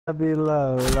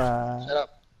below. Shut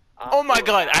up. Oh my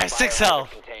god, I have 6 health.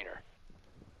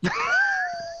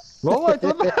 What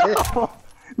the hell?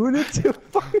 We need to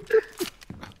fucking...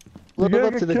 Live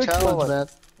up to the challenge, man.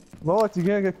 Lord, you're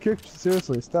gonna get kicked.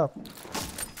 Seriously, stop.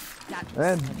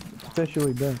 And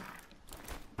officially done.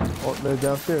 Oh, they're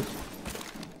downstairs.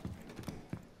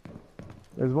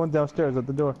 There's one downstairs at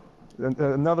the door. And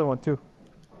another one too.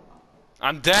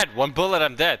 I'm dead. 1 bullet,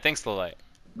 I'm dead. Thanks, Lowlight.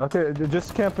 Okay,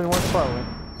 just camp in one spot, man.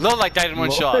 Lowlight died in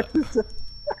 1 shot.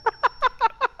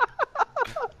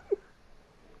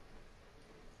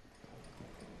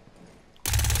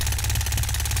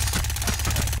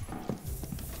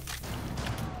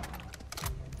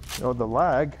 Oh, the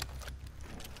lag.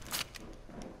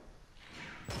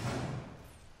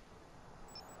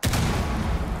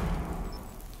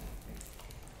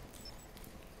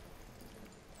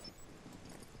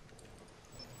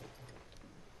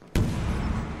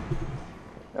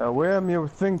 Where am your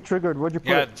thing triggered? Where'd you put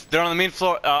it? Yeah, they're on the main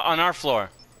floor, on our floor.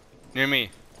 Near me.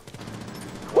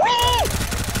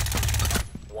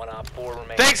 One op 4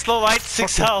 remaining. Thanks, Lowlight.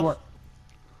 6 health.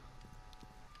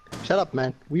 Shut up,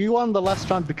 man. We won the last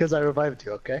round because I revived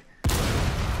you, okay?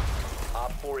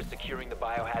 Op 4 is securing the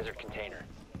biohazard container.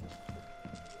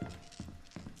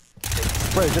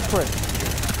 Spray, just spray.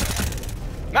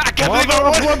 Nah, I can't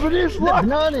believe I won!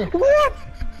 Nani. What?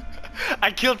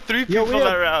 I killed 3 people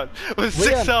that round with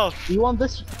 6 health. You won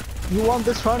this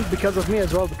round because of me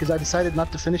as well, because I decided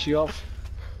not to finish you off.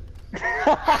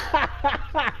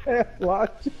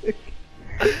 Logic.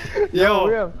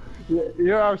 Yo.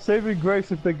 You're our saving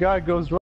grace if the guy goes wrong.